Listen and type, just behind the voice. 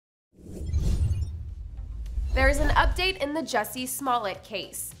There's an update in the Jussie Smollett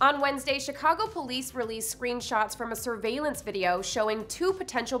case. On Wednesday, Chicago police released screenshots from a surveillance video showing two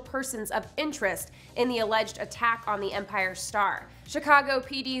potential persons of interest in the alleged attack on the Empire Star. Chicago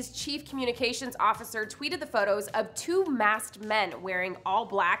PD's chief communications officer tweeted the photos of two masked men wearing all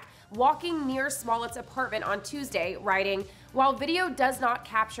black walking near Smollett's apartment on Tuesday, writing, "While video does not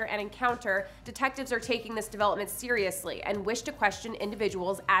capture an encounter, detectives are taking this development seriously and wish to question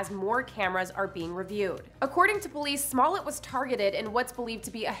individuals as more cameras are being reviewed." According to police, Smollett was targeted in what's believed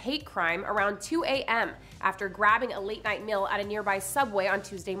to be a hate crime around 2 a.m. after grabbing a late-night meal at a nearby Subway on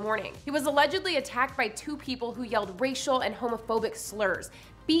Tuesday morning. He was allegedly attacked by two people who yelled racial and homophobic slurs,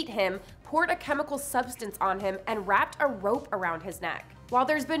 beat him, poured a chemical substance on him, and wrapped a rope around his neck. While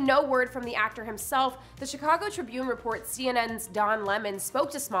there's been no word from the actor himself, the Chicago Tribune reports CNN's Don Lemon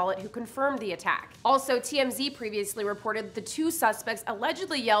spoke to Smollett, who confirmed the attack. Also, TMZ previously reported the two suspects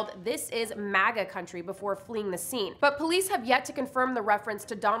allegedly yelled, "This is MAGA country," before fleeing the scene. But police have yet to confirm the reference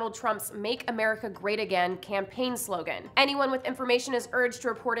to Donald Trump's "Make America Great Again" campaign slogan. Anyone with information is urged to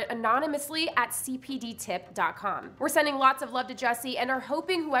report it anonymously at cpdtip.com. We're sending lots of love to Jussie and are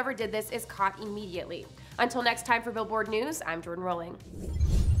hoping whoever did this is caught immediately. Until next time, for Billboard News, I'm Jordan Rolling.